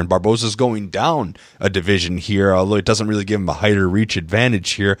offer, and Barboza's going down a division here, although it doesn't really give him a height or reach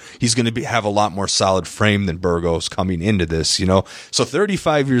advantage here. He's going to have a lot more solid frame than Burgos coming into this, So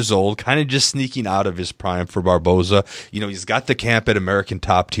 35 years old, kind of just sneaking out of his prime for Barboza. He's got the camp at American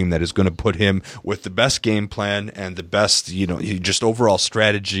Top Team that is going to put him with the best game plan and the best, just overall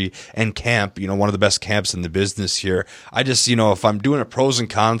strategy and camp, one of the best camps in the business here. I just, if I'm doing a pros and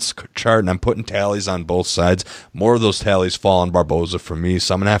cons chart and I'm putting tallies on both sides, more of those tallies fall on Barboza for me.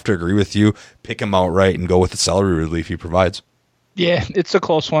 So I'm going to have to agree with you, pick him outright, and go with the salary relief he provides. Yeah, it's a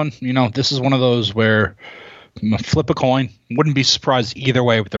close one. This is one of those where flip a coin. Wouldn't be surprised either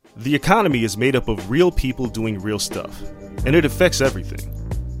way with the The economy is made up of real people doing real stuff, and it affects everything.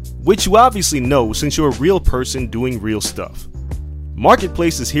 Which you obviously know since you're a real person doing real stuff.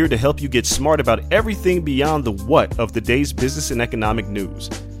 Marketplace is here to help you get smart about everything beyond the what of the day's business and economic news.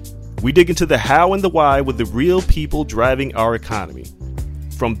 We dig into the how and the why with the real people driving our economy.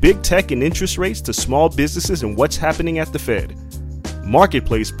 From big tech and interest rates to small businesses and what's happening at the Fed.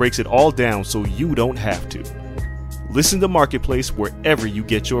 Marketplace breaks it all down so you don't have to. Listen to Marketplace wherever you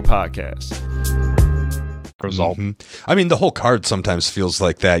get your podcasts. Result. I mean, the whole card sometimes feels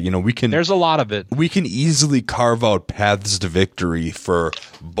like that. There's a lot of it. We can easily carve out paths to victory for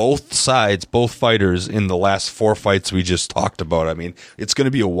both sides, both fighters in the last 4 fights we just talked about. I mean, it's going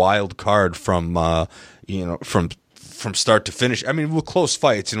to be a wild card from start to finish. I mean, with close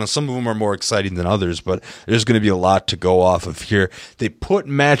fights, some of them are more exciting than others, but there's going to be a lot to go off of here. They put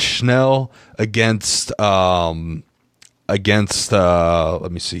Matt Schnell against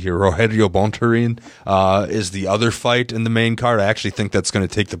let me see here, Rogerio Bontorin is the other fight in the main card. I actually think that's going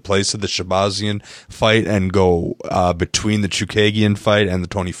to take the place of the Shabazian fight and go between the Chookagian fight and the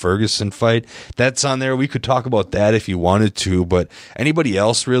Tony Ferguson fight. That's on there. We could talk about that if you wanted to, but anybody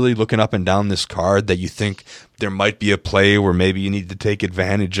else really looking up and down this card that you think there might be a play where maybe you need to take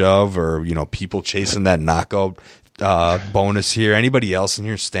advantage of, or people chasing that knockout bonus here? Anybody else in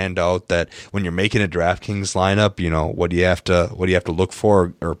here stand out that when you're making a DraftKings lineup, what do you have to look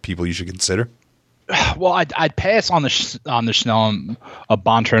for, or people you should consider? Well, I'd pass on the Schnell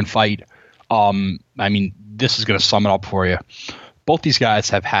Bontorin fight. I mean, this is going to sum it up for you. Both these guys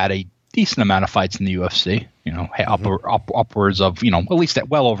have had a decent amount of fights in the UFC. Upwards of at least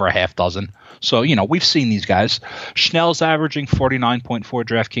well over a half dozen. So we've seen these guys. Schnell's averaging 49.4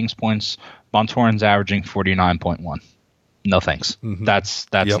 DraftKings points. Bontorin's averaging 49.1. No thanks. That's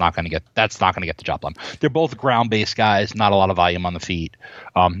not going to get the job done. They're both ground-based guys, not a lot of volume on the feet.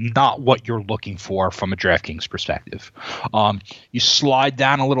 Not what you're looking for from a DraftKings perspective. You slide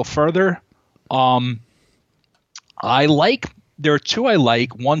down a little further. There are 2 I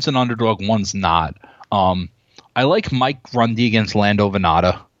like. One's an underdog, one's not. I like Mike Grundy against Lando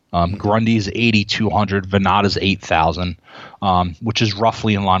Venata. Grundy's 8,200, Venata's 8,000, which is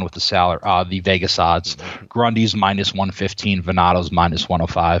roughly in line with the Vegas odds. Grundy's -115, Venata's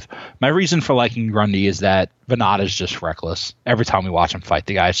 -105. My reason for liking Grundy is that Venata's just reckless. Every time we watch him fight,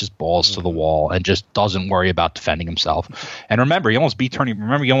 the guy's just balls to the wall and just doesn't worry about defending himself. And remember, he almost beat Tony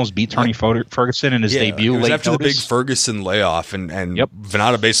Ferguson in his debut. It was late after notice. the big Ferguson layoff, and Yep.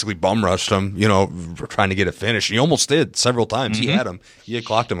 Venata basically bum rushed him, trying to get a finish. He almost did several times. He had him. He had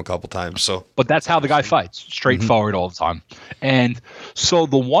clocked him a couple times. So, but that's how the guy fights, straightforward all the time. And so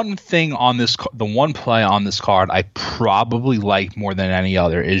the one play on this card I probably like more than any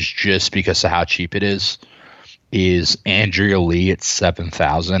other is just because of how cheap it is Andrea Lee at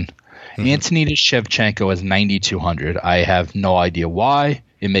 7,000. Antonina Shevchenko is 9,200. I have no idea why.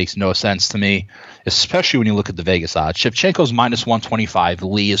 It makes no sense to me, especially when you look at the Vegas odds. Shevchenko's -125.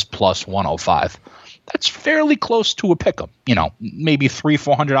 Lee is +105. That's fairly close to a pick'em. Maybe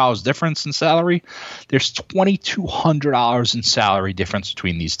 $300-400 difference in salary. There's $2,200 in salary difference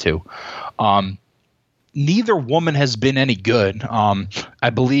between these two. Neither woman has been any good. I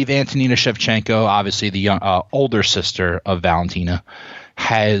believe Antonina Shevchenko, obviously the older sister of Valentina,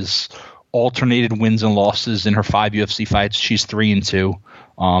 has alternated wins and losses in her 5 UFC fights. She's 3-2.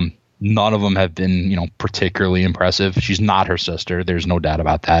 None of them have been, particularly impressive. She's not her sister. There's no doubt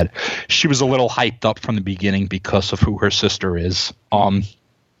about that. She was a little hyped up from the beginning because of who her sister is. And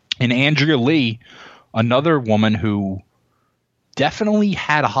Andrea Lee, another woman who definitely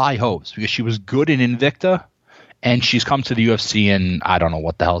had high hopes because she was good in Invicta, and she's come to the UFC and I don't know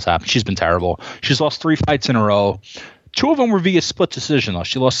what the hell's happened. She's been terrible. She's lost 3 fights in a row. 2 of them were via split decision, though.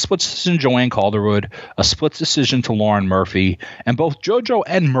 She lost a split decision to Joanne Calderwood, a split decision to Lauren Murphy, and both JoJo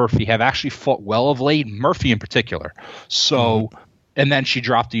and Murphy have actually fought well of late, Murphy in particular. So, and then she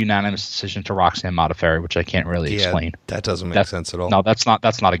dropped a unanimous decision to Roxanne Modafferi, which I can't really explain. That doesn't make sense at all. No, that's not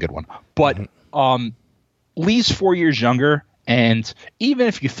a good one. But Lee's 4 years younger, and even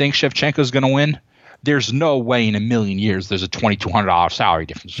if you think Shevchenko's going to win, there's no way in a million years there's a $2,200 salary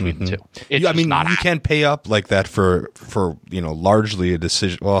difference between the two. It's you can't pay up like that for largely a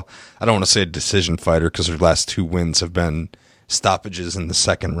decision. Well, I don't want to say a decision fighter because her last 2 wins have been stoppages in the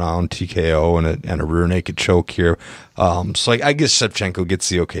second round, TKO and a rear naked choke here. So I guess Shevchenko gets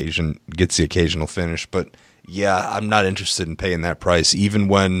the occasional finish, but yeah, I'm not interested in paying that price, even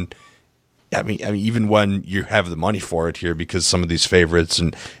when you have the money for it here, because some of these favorites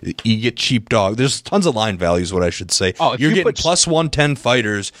and you get cheap dog. There's tons of line values, what I should say. You're getting plus 110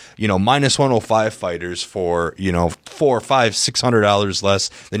 fighters, minus 105 fighters for $400, $500, $600 less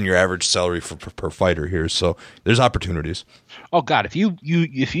than your average salary per fighter here. So there's opportunities. Oh God, if you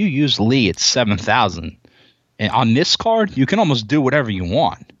use Lee at 7,000, and on this card, you can almost do whatever you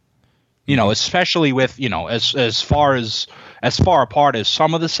want. You know, especially with, you know, as far apart as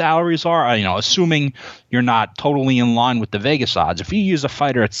some of the salaries are, you know, assuming you're not totally in line with the Vegas odds. If you use a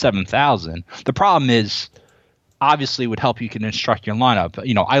fighter at 7,000, the problem is, obviously, it would help you can instruct your lineup.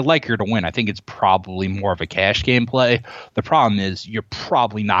 You know, I like her to win. I think it's probably more of a cash game play. The problem is you're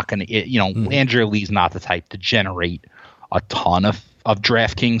probably not going to, you know, Andrea Lee's not the type to generate a ton of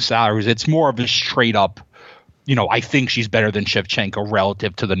DraftKings salaries. It's more of a straight up, you know, I think she's better than Shevchenko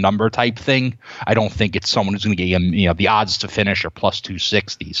relative to the number type thing. I don't think it's someone who's going to get, you know, the odds to finish are plus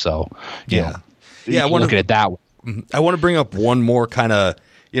 260. So, you know, I want to look at it that way. I want to bring up one more kind of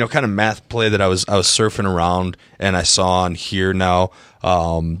math play that I was surfing around and I saw on here now.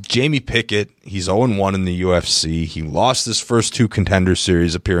 Jamie Pickett, he's 0-1 in the UFC. He lost his first 2 Contender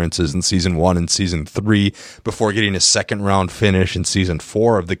Series appearances in Season 1 and Season 3 before getting a second-round finish in Season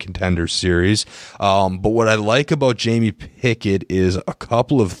 4 of the Contender Series. But what I like about Jamie Pickett is a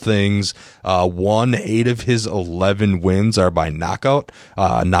couple of things. 8 of his 11 wins are by knockout,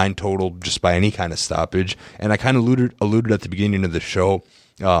 9 total just by any kind of stoppage. And I kind of alluded at the beginning of the show,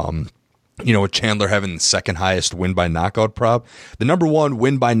 you know, with Chandler having the second highest win by knockout prop. The number 1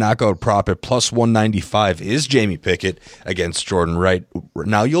 win by knockout prop at plus 195 is Jamie Pickett against Jordan Wright.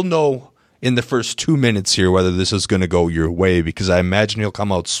 Now, you'll know in the first 2 minutes here whether this is going to go your way, because I imagine he'll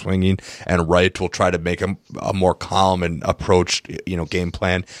come out swinging and Wright will try to make a more calm and approach, you know, game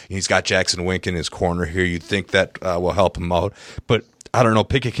plan. He's got Jackson Wink in his corner here. You'd think that will help him out. But I don't know.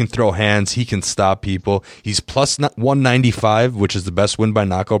 Pickett can throw hands. He can stop people. He's plus 195, which is the best win by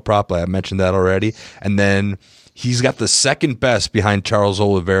knockout prop. I mentioned that already. And then he's got the second best behind Charles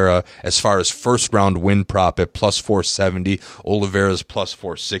Oliveira as far as first round win prop at plus 470. Oliveira's plus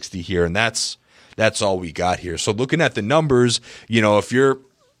 460 here. And that's all we got here. So looking at the numbers, you know, if you're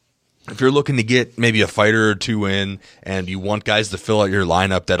looking to get maybe a fighter or 2 in and you want guys to fill out your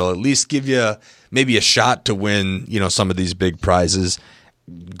lineup that'll at least give you maybe a shot to win, you know, some of these big prizes,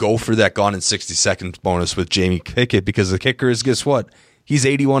 go for that gone in 60 seconds bonus with Jamie Pickett, because the kicker is, guess what? He's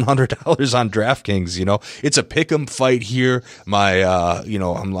 $8,100 on DraftKings. You know, it's a pick'em fight here. My, you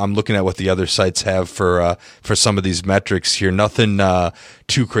know, I'm looking at what the other sites have for some of these metrics here. Nothing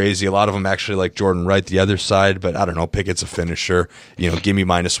too crazy. A lot of them actually like Jordan Wright, the other side, but I don't know. Pickett's a finisher. You know, give me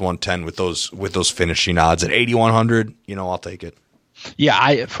minus 110 with those finishing odds at 8,100. You know, I'll take it.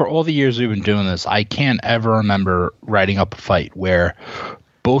 Yeah, for all the years we've been doing this, I can't ever remember writing up a fight where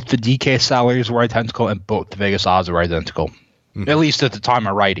both the DK salaries were identical and both the Vegas odds were identical. Mm-hmm. At least at the time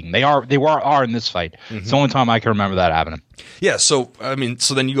of writing. They are in this fight. Mm-hmm. It's the only time I can remember that happening. Yeah, so I mean,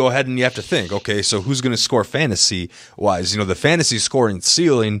 so then you go ahead and you have to think, okay, so who's going to score fantasy wise? You know, the fantasy scoring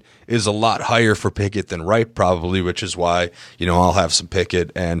ceiling is a lot higher for Pickett than Wright probably, which is why, you know, I'll have some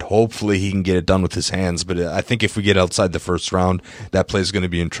Pickett and hopefully he can get it done with his hands. But I think if we get outside the first round, that play is going to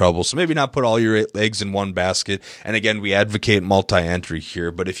be in trouble. So maybe not put all your eggs in one basket. And again, we advocate multi-entry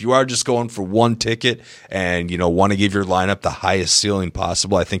here. But if you are just going for one ticket and, you know, want to give your lineup the highest ceiling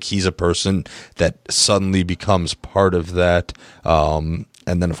possible, I think he's a person that suddenly becomes part of that.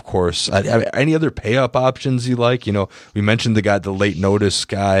 And then, of course, any other pay-up options you like? You know, we mentioned the late notice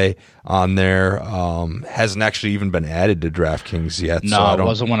guy on there. Hasn't actually even been added to DraftKings yet. No, so it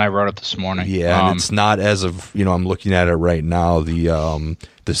wasn't when I wrote it this morning. Yeah, and it's not as of, you know, I'm looking at it right now. The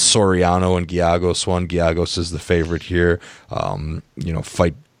Soriano and Giagos one. Giagos is the favorite here. You know,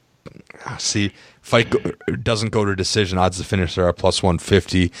 fight doesn't go to decision. Odds to finish are plus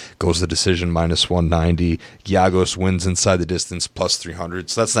 150. Goes to decision minus 190. Giagos wins inside the distance plus 300.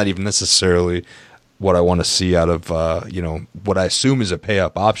 So that's not even necessarily what I want to see out of, you know, what I assume is a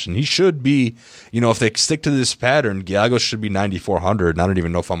pay-up option. He should be, you know, if they stick to this pattern, Giagos should be 9,400. And I don't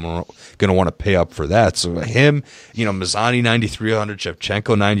even know if I'm going to want to pay up for that. So him, you know, Mazzani 9,300,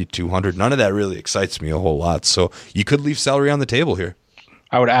 Shevchenko 9,200. None of that really excites me a whole lot. So you could leave salary on the table here.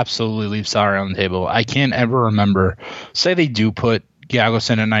 I would absolutely leave salary on the table. I can't ever remember. Say they do put Giagos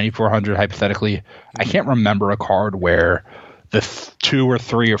in at 9,400 hypothetically. I can't remember a card where the 2 or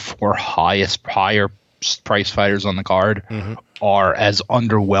 3 or 4 higher price fighters on the card are as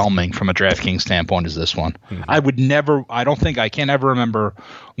underwhelming from a DraftKings standpoint as this one. Mm-hmm. I can't ever remember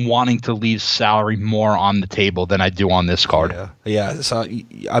wanting to leave salary more on the table than I do on this card. Yeah. So,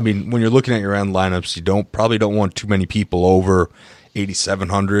 I mean, when you're looking at your end lineups, you probably don't want too many people over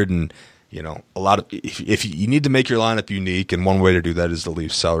 8,700, and you know, a lot of if you need to make your lineup unique, and one way to do that is to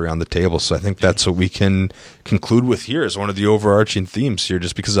leave celery on the table. So I think that's what we can conclude with here as one of the overarching themes here,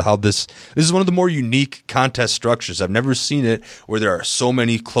 just because of how this is one of the more unique contest structures. I've never seen it where there are so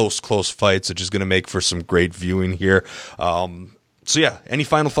many close fights, which is going to make for some great viewing here. So yeah, any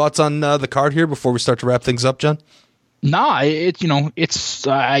final thoughts on the card here before we start to wrap things up, John? Nah, it's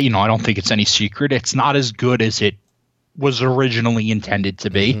I don't think it's any secret. It's not as good as it was originally intended to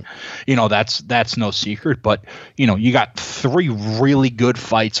be. Mm-hmm. You know, that's no secret, but you know, you got 3 really good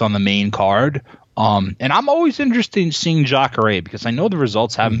fights on the main card. And I'm always interested in seeing Jacare because I know the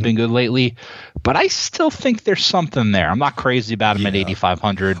results haven't been good lately, but I still think there's something there. I'm not crazy about him at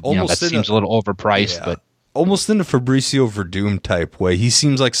 8,500. You know, that seems a little overpriced, but almost in a Fabricio Verdum type way. He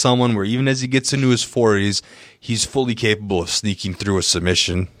seems like someone where even as he gets into his 40s, he's fully capable of sneaking through a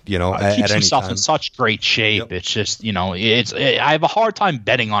submission, you know, at any time. Keeps himself in such great shape. Yep. It's just, you know, I have a hard time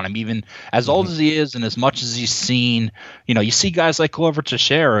betting on him, even as old as he is and as much as he's seen. You know, you see guys like Glover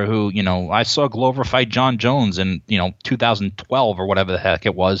Teixeira who, you know, I saw Glover fight John Jones in, you know, 2012 or whatever the heck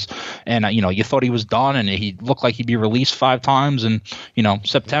it was. And, you know, you thought he was done and he looked like he'd be released 5 times. And, you know,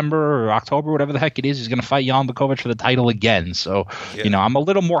 September or October, whatever the heck it is, he's going to fight Jan Blachowicz for the title again. So, you know, I'm a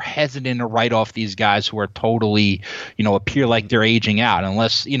little more hesitant to write off these guys who are totally, you know, appear like they're aging out,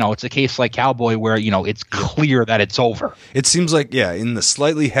 unless, you know, it's a case like Cowboy where, you know, it's clear that it's over. It seems like, yeah, in the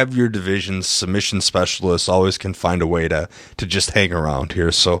slightly heavier divisions, submission specialists always can find a way to just hang around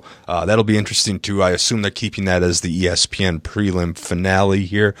here. So that'll be interesting too. I assume they're keeping that as the ESPN prelim finale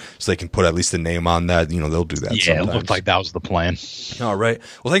here, so they can put at least a name on that. You know, they'll do that. Yeah, sometimes. It looked like that was the plan. All right.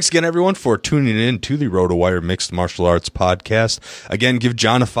 Well, thanks again, everyone, for tuning in to the RotoWire Mixed Martial Arts Podcast. Again, give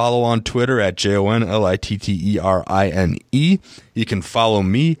John a follow on Twitter at JONLITTERINE. You can follow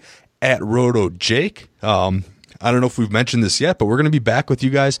me at RotoJake. I don't know if we've mentioned this yet, but we're going to be back with you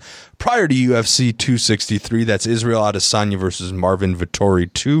guys prior to UFC 263. That's Israel Adesanya versus Marvin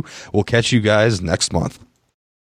Vettori 2. We'll catch you guys next month.